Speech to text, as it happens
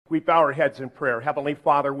We bow our heads in prayer. Heavenly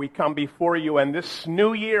Father, we come before you, and this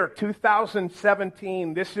new year,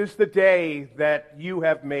 2017, this is the day that you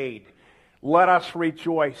have made. Let us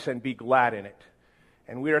rejoice and be glad in it.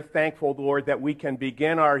 And we are thankful, Lord, that we can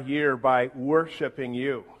begin our year by worshiping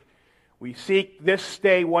you. We seek this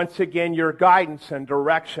day, once again, your guidance and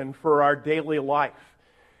direction for our daily life.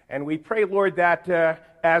 And we pray, Lord, that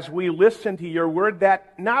as we listen to your word,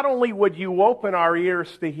 that not only would you open our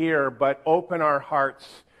ears to hear, but open our hearts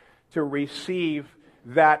to receive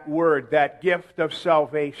that word, that gift of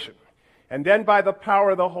salvation. And then by the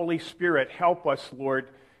power of the Holy Spirit, help us, Lord,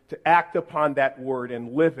 to act upon that word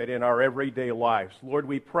and live it in our everyday lives. Lord,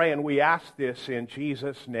 we pray and we ask this in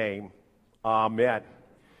Jesus' name. Amen.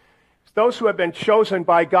 Those who have been chosen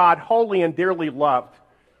by God, holy and dearly loved,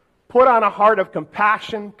 put on a heart of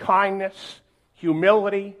compassion, kindness,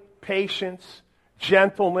 humility, patience,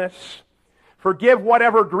 gentleness. Forgive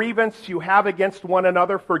whatever grievance you have against one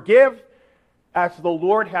another. Forgive as the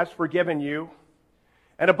Lord has forgiven you.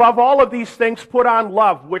 And above all of these things, put on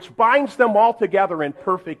love, which binds them all together in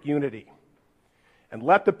perfect unity. And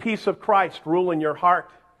let the peace of Christ rule in your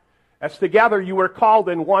heart, as together you are called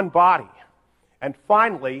in one body. And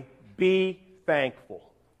finally, be thankful.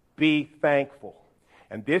 Be thankful.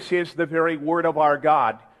 And this is the very word of our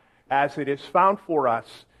God, as it is found for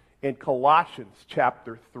us in Colossians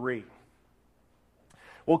chapter 3.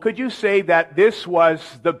 Well, could you say that this was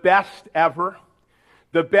the best ever?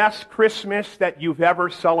 The best Christmas that you've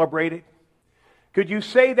ever celebrated? Could you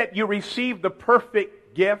say that you received the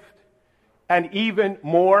perfect gift and even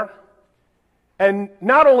more? And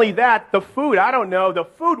not only that, the food, the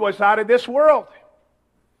food was out of this world.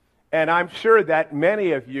 And I'm sure that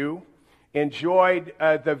many of you enjoyed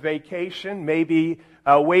the vacation, maybe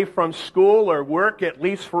away from school or work, at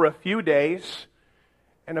least for a few days.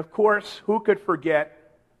 And of course, who could forget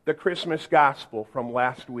the Christmas gospel from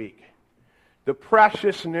last week? The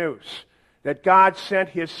precious news that God sent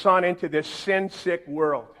His Son into this sin-sick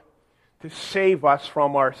world to save us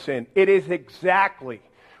from our sin. It is exactly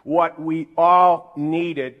what we all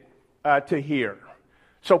needed to hear.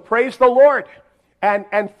 So praise the Lord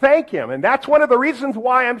and thank Him. And that's one of the reasons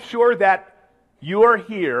why I'm sure that you're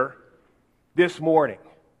here this morning.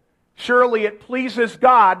 Surely it pleases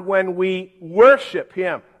God when we worship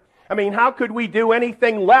Him. I mean, how could we do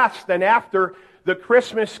anything less than after the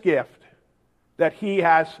Christmas gift that He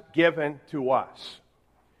has given to us?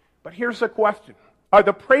 But here's the question. Are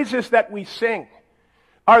the praises that we sing,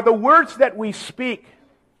 are the words that we speak,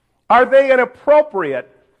 are they an appropriate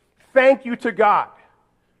thank you to God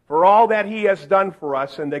for all that He has done for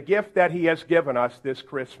us and the gift that He has given us this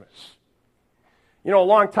Christmas? You know, a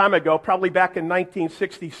long time ago, probably back in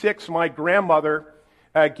 1966, my grandmother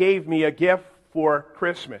gave me a gift for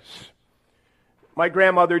Christmas. My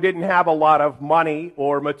grandmother didn't have a lot of money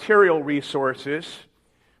or material resources,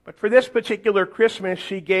 but for this particular Christmas,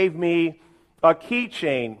 she gave me a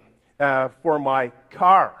keychain for my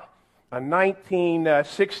car, a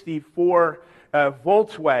 1964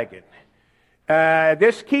 Volkswagen.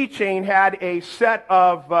 This keychain had a set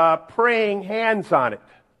of praying hands on it.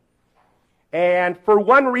 And for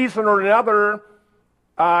one reason or another,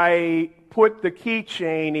 I put the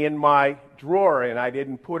keychain in my drawer and I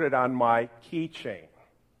didn't put it on my keychain.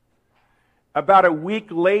 About a week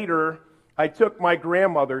later, I took my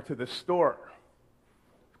grandmother to the store.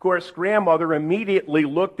 Of course, grandmother immediately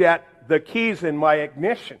looked at the keys in my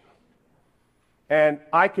ignition, and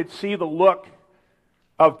I could see the look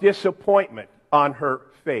of disappointment on her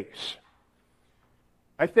face.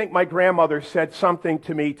 I think my grandmother said something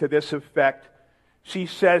to me to this effect. She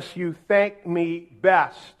says, "You thank me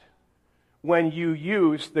best when you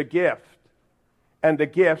use the gift and the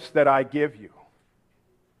gifts that I give you."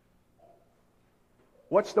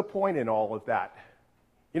 What's the point in all of that?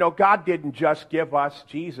 You know, God didn't just give us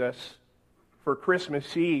Jesus for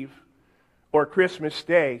Christmas Eve or Christmas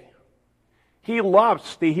Day. He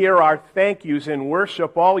loves to hear our thank yous in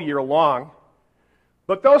worship all year long,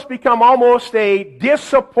 but those become almost a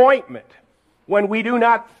disappointment when we do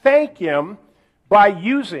not thank Him by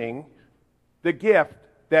using the gift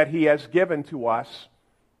that He has given to us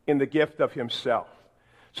in the gift of Himself.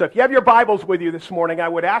 So if you have your Bibles with you this morning, I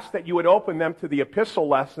would ask that you would open them to the epistle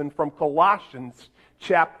lesson from Colossians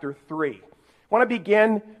chapter 3. I want to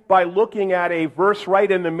begin by looking at a verse right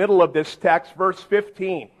in the middle of this text, verse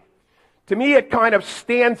 15. To me, it kind of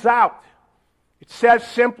stands out. It says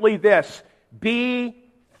simply this: be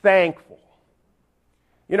thankful.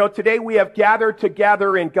 You know, today we have gathered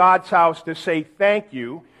together in God's house to say thank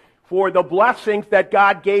you for the blessings that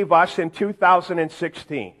God gave us in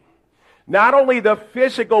 2016. Not only the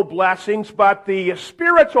physical blessings, but the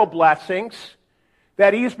spiritual blessings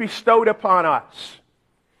that He's bestowed upon us.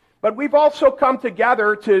 But we've also come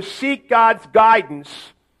together to seek God's guidance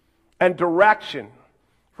and direction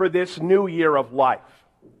for this new year of life.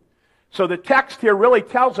 So the text here really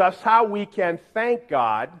tells us how we can thank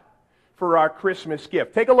God for our Christmas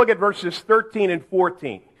gift. Take a look at verses 13 and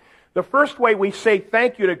 14. The first way we say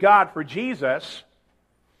thank you to God for Jesus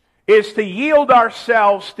is to yield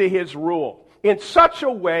ourselves to His rule in such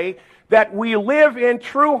a way that we live in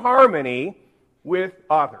true harmony with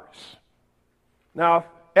others. Now, if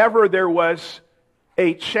ever there was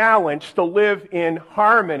a challenge to live in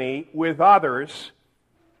harmony with others,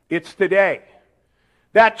 it's today.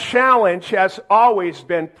 That challenge has always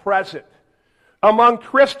been present among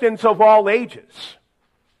Christians of all ages.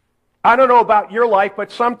 I don't know about your life,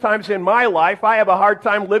 but sometimes in my life, I have a hard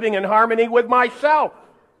time living in harmony with myself.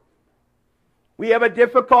 We have a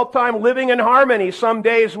difficult time living in harmony some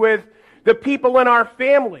days with the people in our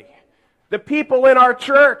family, the people in our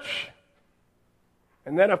church.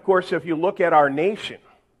 And then, of course, if you look at our nation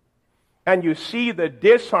and you see the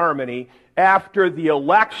disharmony after the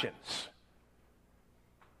elections,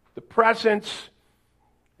 the presence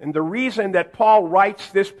and the reason that Paul writes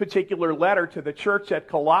this particular letter to the church at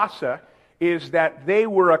Colossae is that they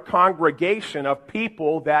were a congregation of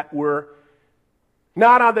people that were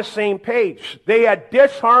not on the same page. They had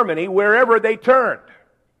disharmony wherever they turned.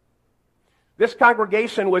 This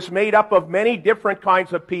congregation was made up of many different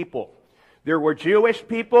kinds of people. There were Jewish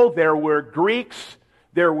people, there were Greeks,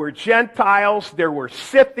 there were Gentiles, there were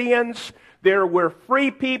Scythians, there were free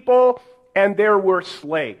people, and there were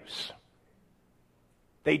slaves.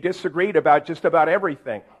 They disagreed about just about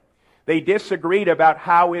everything. They disagreed about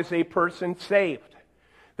how is a person saved.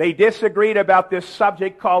 They disagreed about this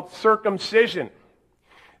subject called circumcision.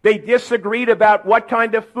 They disagreed about what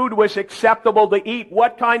kind of food was acceptable to eat,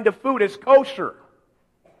 what kind of food is kosher.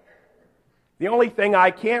 The only thing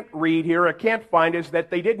I can't read here, I can't find, is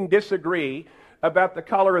that they didn't disagree about the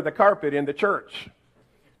color of the carpet in the church.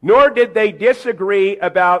 Nor did they disagree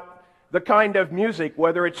about the kind of music,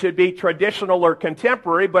 whether it should be traditional or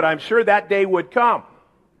contemporary, but I'm sure that day would come.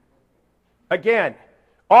 Again,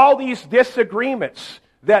 all these disagreements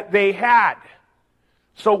that they had.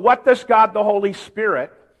 So what does God the Holy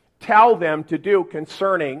Spirit tell them to do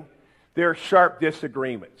concerning their sharp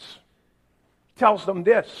disagreements? He tells them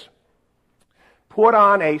this: put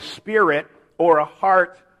on a spirit or a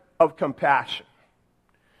heart of compassion.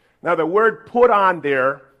 Now the word put on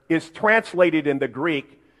there is translated in the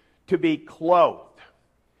Greek to be clothed.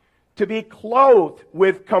 To be clothed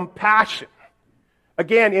with compassion.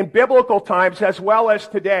 Again, in biblical times as well as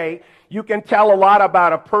today, you can tell a lot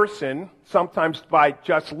about a person sometimes by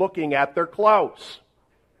just looking at their clothes.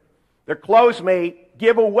 Their clothes may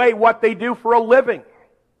give away what they do for a living.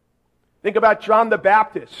 Think about John the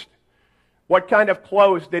Baptist. What kind of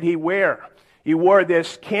clothes did he wear? He wore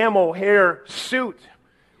this camel hair suit,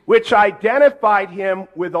 which identified him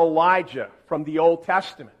with Elijah from the Old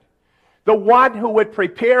Testament, the one who would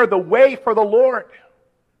prepare the way for the Lord.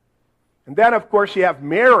 And then, of course, you have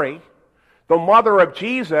Mary, the mother of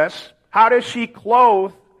Jesus. How does she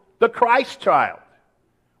clothe the Christ child?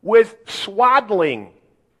 With swaddling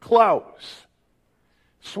clothes.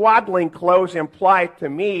 Swaddling clothes imply to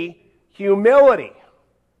me humility.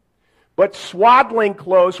 But swaddling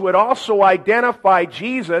clothes would also identify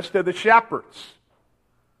Jesus to the shepherds.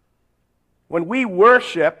 When we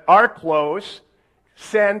worship, our clothes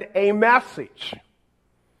send a message.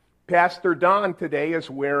 Pastor Don today is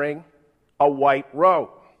wearing a white robe.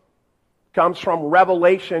 Comes from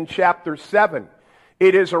Revelation chapter 7.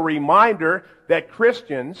 It is a reminder that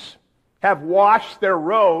Christians have washed their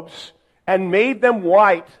robes and made them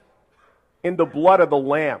white in the blood of the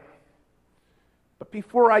Lamb. But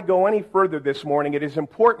before I go any further this morning, it is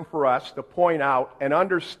important for us to point out and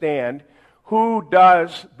understand who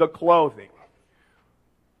does the clothing.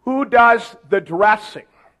 Who does the dressing?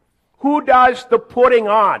 Who does the putting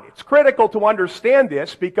on? It's critical to understand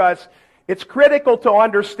this because it's critical to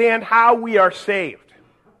understand how we are saved.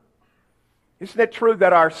 Isn't it true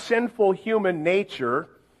that our sinful human nature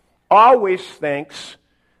always thinks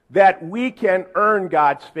that we can earn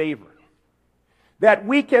God's favor? That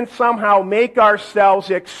we can somehow make ourselves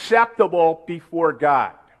acceptable before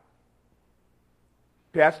God?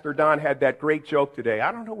 Pastor Don had that great joke today.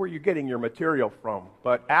 I don't know where you're getting your material from,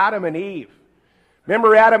 but Adam and Eve.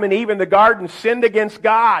 Remember Adam and Eve in the garden sinned against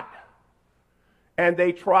God. And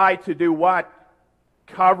they tried to do what?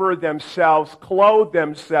 Cover themselves, clothe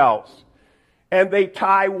themselves. And they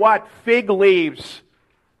tie what? Fig leaves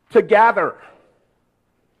together.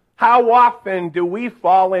 How often do we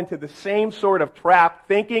fall into the same sort of trap,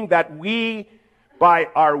 thinking that we, by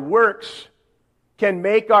our works, can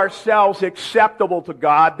make ourselves acceptable to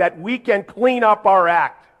God, that we can clean up our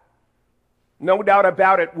act. No doubt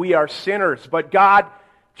about it, we are sinners, but God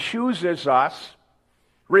chooses us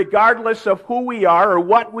regardless of who we are or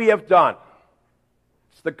what we have done.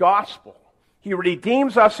 It's the gospel. He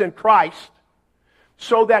redeems us in Christ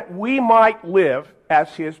so that we might live as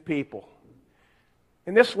His people.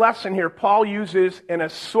 In this lesson here, Paul uses an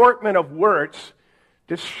assortment of words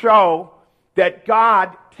to show that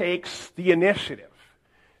God takes the initiative,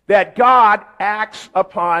 that God acts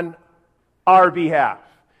upon our behalf,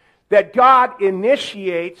 that God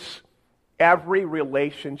initiates every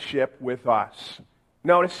relationship with us.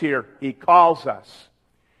 Notice here, He calls us,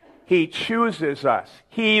 He chooses us,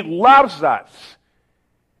 He loves us,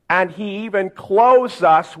 and He even clothes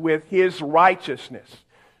us with His righteousness.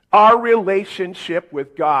 Our relationship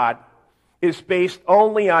with God is based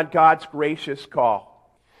only on God's gracious call,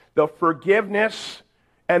 the forgiveness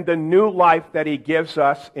and the new life that He gives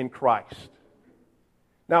us in Christ.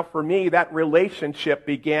 Now, for me, that relationship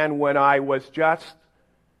began when I was just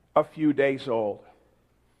a few days old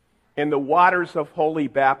in the waters of holy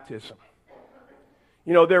baptism.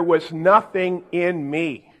 You know, there was nothing in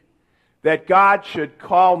me that God should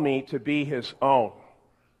call me to be His own.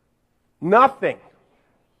 Nothing.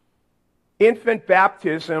 Infant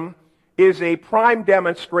baptism is a prime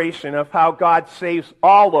demonstration of how God saves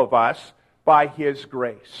all of us by His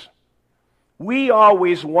grace. We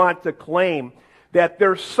always want to claim that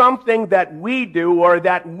there's something that we do or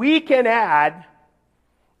that we can add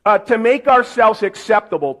to make ourselves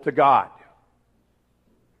acceptable to God.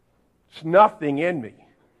 There's nothing in me,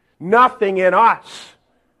 nothing in us.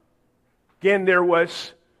 Again, there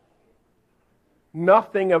was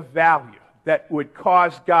nothing of value that would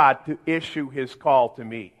cause God to issue His call to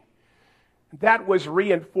me. That was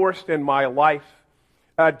reinforced in my life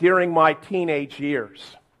during my teenage years.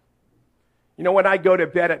 You know, when I go to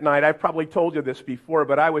bed at night, I've probably told you this before,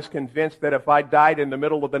 but I was convinced that if I died in the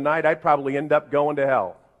middle of the night, I'd probably end up going to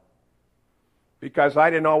hell. Because I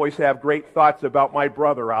didn't always have great thoughts about my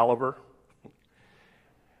brother, Oliver.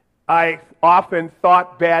 I often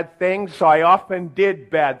thought bad things. I often did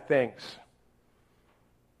bad things.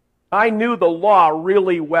 I knew the law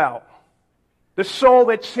really well. The soul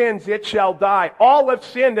that sins, it shall die. All have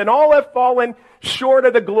sinned and all have fallen short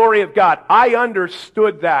of the glory of God. I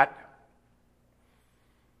understood that.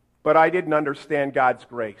 But I didn't understand God's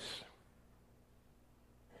grace.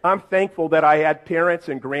 I'm thankful that I had parents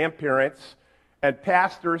and grandparents and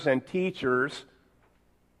pastors and teachers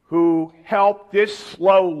who helped this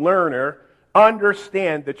slow learner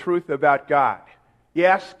understand the truth about God.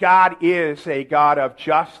 Yes, God is a God of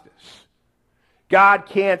justice. God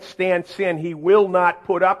can't stand sin. He will not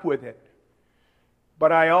put up with it.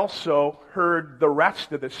 But I also heard the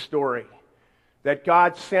rest of the story, that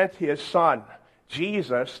God sent His Son,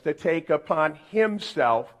 Jesus, to take upon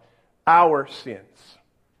Himself our sins.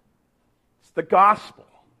 It's the gospel,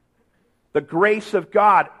 the grace of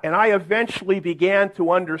God. And I eventually began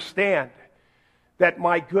to understand that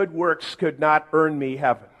my good works could not earn me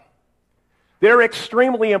heaven. They're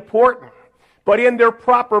extremely important, but in their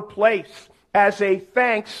proper place as a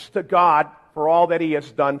thanks to God for all that He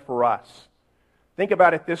has done for us. Think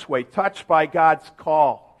about it this way. Touched by God's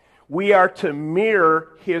call, we are to mirror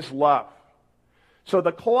His love. So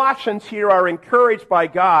the Colossians here are encouraged by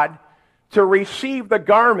God to receive the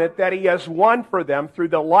garment that He has won for them through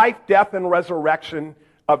the life, death, and resurrection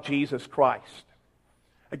of Jesus Christ.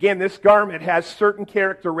 Again, this garment has certain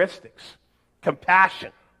characteristics: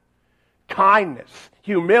 compassion, kindness,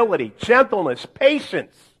 humility, gentleness,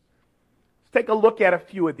 patience. Let's take a look at a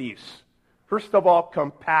few of these. First of all,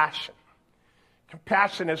 compassion.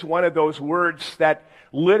 Compassion is one of those words that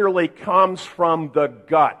literally comes from the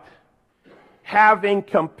gut. Having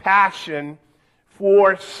compassion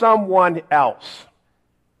for someone else.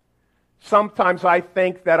 Sometimes I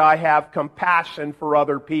think that I have compassion for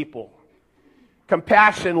other people.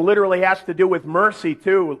 Compassion literally has to do with mercy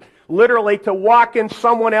too. Literally to walk in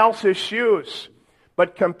someone else's shoes.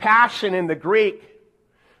 But compassion in the Greek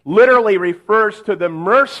literally refers to the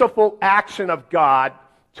merciful action of God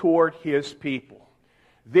toward His people.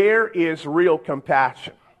 There is real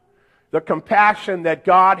compassion. The compassion that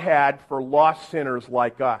God had for lost sinners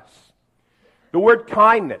like us. The word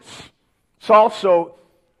kindness is also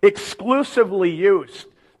exclusively used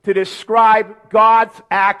to describe God's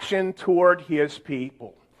action toward His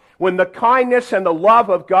people. When the kindness and the love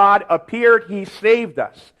of God appeared, He saved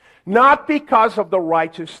us, not because of the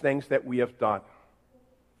righteous things that we have done.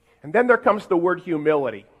 And then there comes the word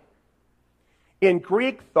humility. In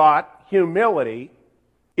Greek thought, humility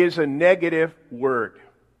is a negative word.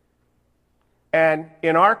 And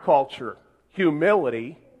in our culture,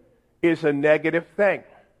 humility is a negative thing.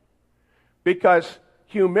 Because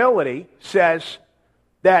humility says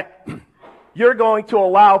that you're going to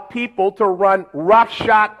allow people to run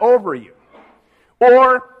roughshod over you.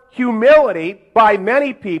 Or humility, by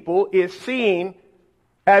many people, is seen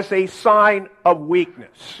as a sign of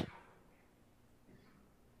weakness.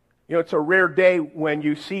 You know, it's a rare day when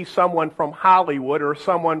you see someone from Hollywood or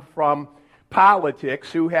someone from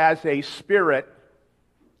politics who has a spirit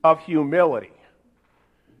of humility.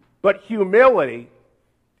 But humility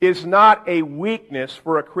is not a weakness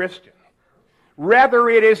for a Christian. Rather,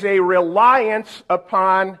 it is a reliance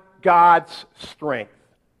upon God's strength.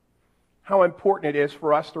 How important it is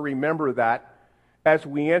for us to remember that as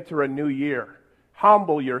we enter a new year.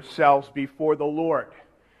 Humble yourselves before the Lord.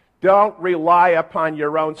 Don't rely upon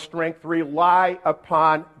your own strength. Rely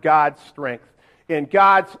upon God's strength. In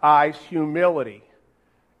God's eyes, humility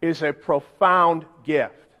is a profound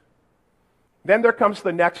gift. Then there comes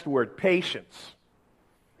the next word, patience.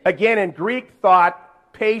 Again, in Greek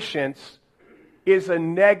thought, patience is a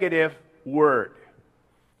negative word.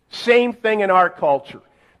 Same thing in our culture.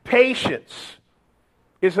 Patience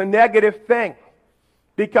is a negative thing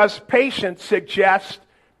because patience suggests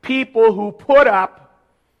people who put up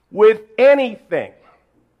with anything.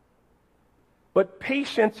 But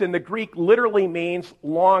patience in the Greek literally means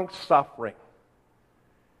long-suffering.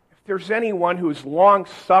 If there's anyone who's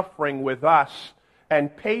long-suffering with us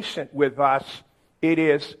and patient with us, it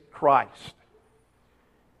is Christ.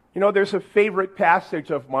 You know, there's a favorite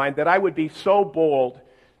passage of mine that I would be so bold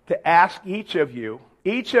to ask each of you,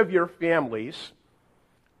 each of your families,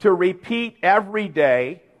 to repeat every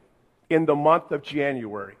day in the month of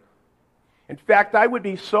January. In fact, I would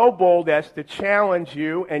be so bold as to challenge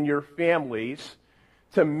you and your families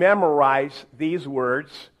to memorize these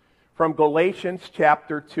words from Galatians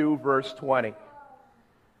chapter 2, verse 20.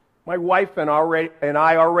 My wife and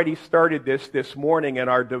I already started this morning in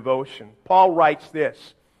our devotion. Paul writes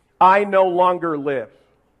this, I no longer live,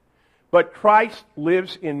 but Christ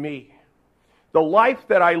lives in me. The life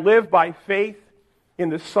that I live by faith in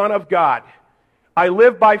the Son of God, I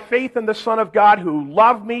live by faith in the Son of God who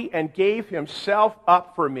loved me and gave himself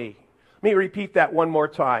up for me. Let me repeat that one more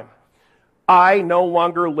time. I no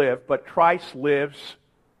longer live, but Christ lives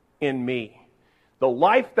in me. The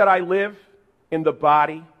life that I live in the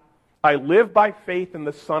body, I live by faith in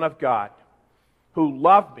the Son of God who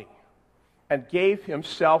loved me and gave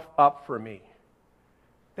himself up for me.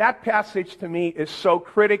 That passage to me is so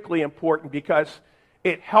critically important because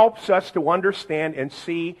it helps us to understand and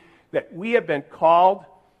see that we have been called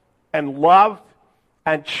and loved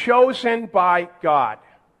and chosen by God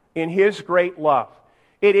in his great love.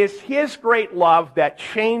 It is his great love that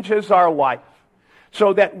changes our life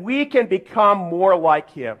so that we can become more like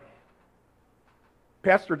him.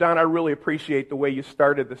 Pastor Don, I really appreciate the way you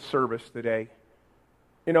started the service today.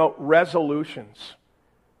 You know, resolutions.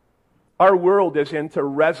 Our world is into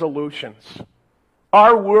resolutions.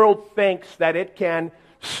 Our world thinks that it can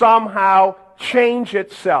somehow change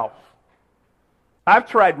itself. I've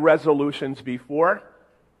tried resolutions before.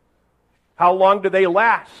 How long do they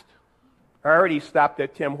last? I already stopped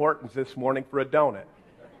at Tim Hortons this morning for a donut.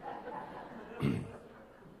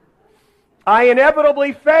 I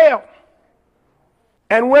inevitably fail.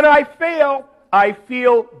 And when I fail, I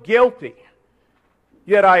feel guilty.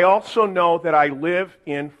 Yet I also know that I live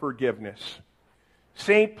in forgiveness.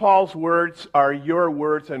 St. Paul's words are your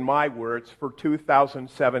words and my words for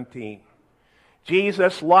 2017.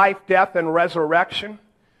 Jesus' life, death, and resurrection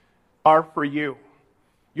are for you.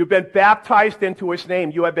 You've been baptized into his name.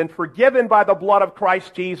 You have been forgiven by the blood of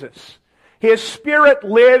Christ Jesus. His Spirit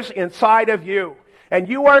lives inside of you, and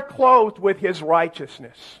you are clothed with his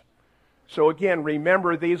righteousness. So again,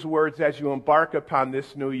 remember these words as you embark upon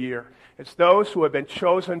this new year. It's those who have been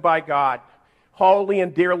chosen by God, holy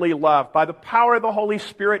and dearly loved. By the power of the Holy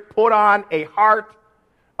Spirit, put on a heart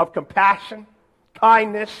of compassion,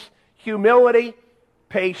 kindness, humility,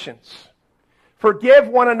 patience. Forgive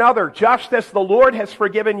one another just as the Lord has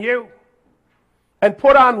forgiven you. And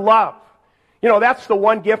put on love. You know, that's the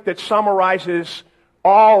one gift that summarizes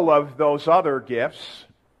all of those other gifts.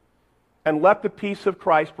 And let the peace of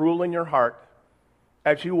Christ rule in your heart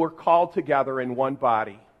as you were called together in one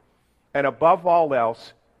body. And above all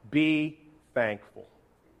else, be thankful.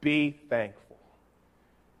 Be thankful.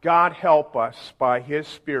 God help us by his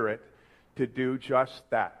Spirit to do just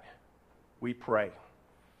that. We pray.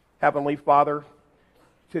 Heavenly Father,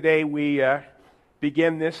 today we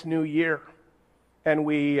begin this new year, and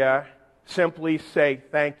we simply say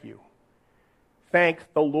thank you. Thank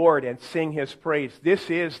the Lord and sing his praise. This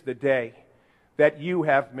is the day that you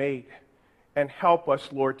have made, and help us,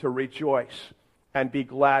 Lord, to rejoice and be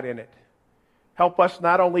glad in it. Help us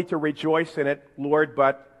not only to rejoice in it, Lord,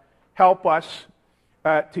 but help us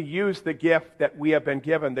to use the gift that we have been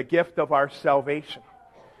given, the gift of our salvation,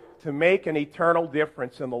 to make an eternal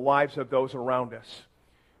difference in the lives of those around us.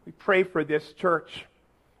 We pray for this church.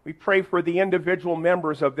 We pray for the individual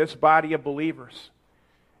members of this body of believers.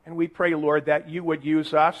 And we pray, Lord, that you would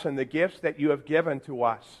use us and the gifts that you have given to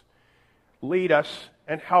us. Lead us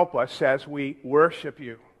and help us as we worship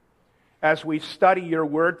you, as we study your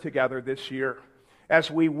word together this year, as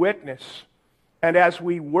we witness, and as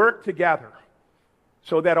we work together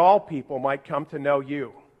so that all people might come to know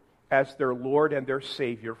you as their Lord and their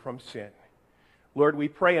Savior from sin. Lord, we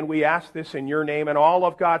pray and we ask this in your name, and all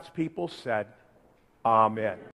of God's people said, Amen.